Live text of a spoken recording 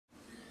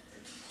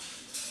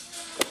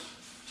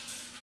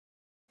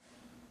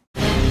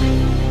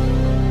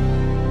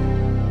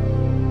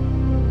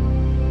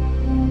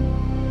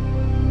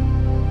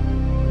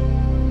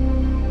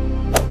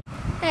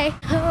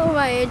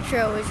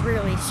intro was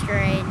really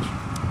strange.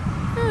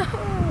 I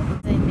was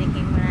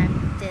thinking when I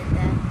did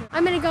that.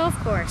 I'm in a golf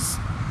course.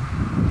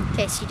 In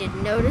case you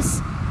didn't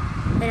notice.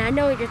 And I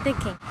know what you're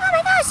thinking. Oh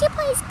my gosh, he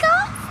plays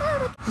golf?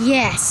 Oh my...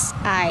 Yes,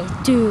 I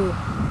do.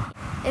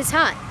 It's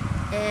hot.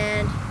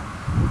 And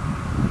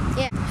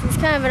yeah, it was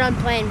kind of an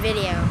unplanned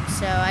video.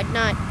 So I'd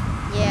not,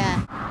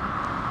 yeah.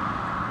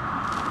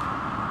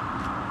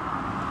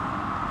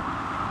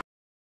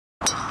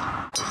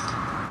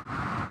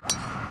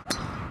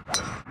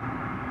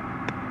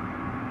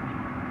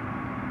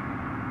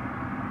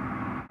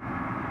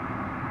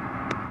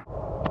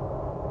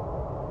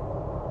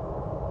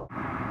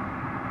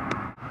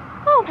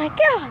 Oh my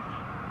God!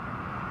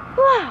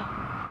 Wow!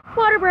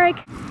 Water break!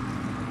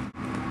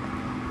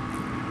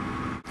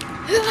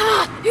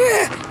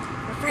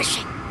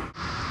 Refreshing.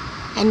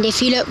 And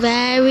if you look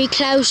very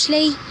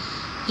closely,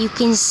 you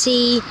can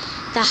see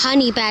the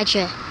honey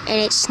badger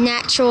and its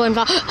natural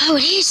environment. Oh,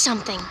 it is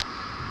something!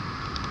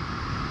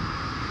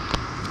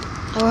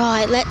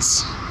 Alright,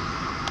 let's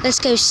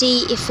go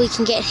see if we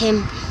can get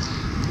him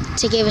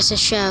to give us a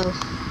show.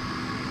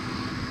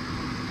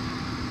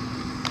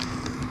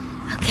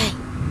 Okay.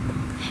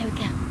 Here we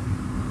go.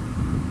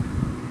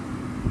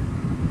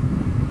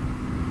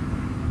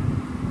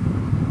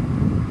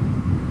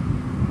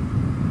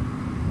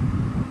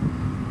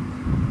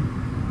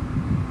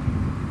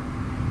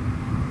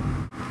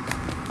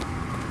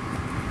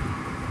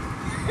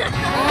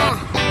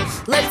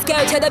 Let's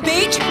go to the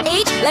beach,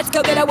 eat, let's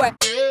go get our work.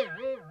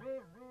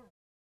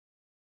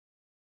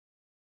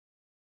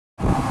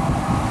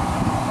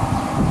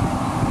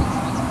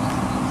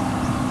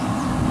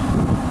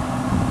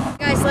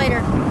 Guys,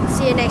 later.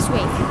 See you next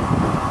week.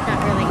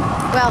 Not really.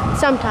 Well,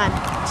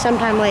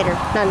 sometime later,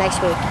 not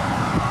next week.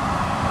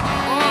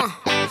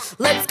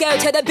 Let's go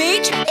to the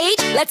beach, eat,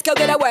 let's go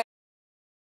get our work.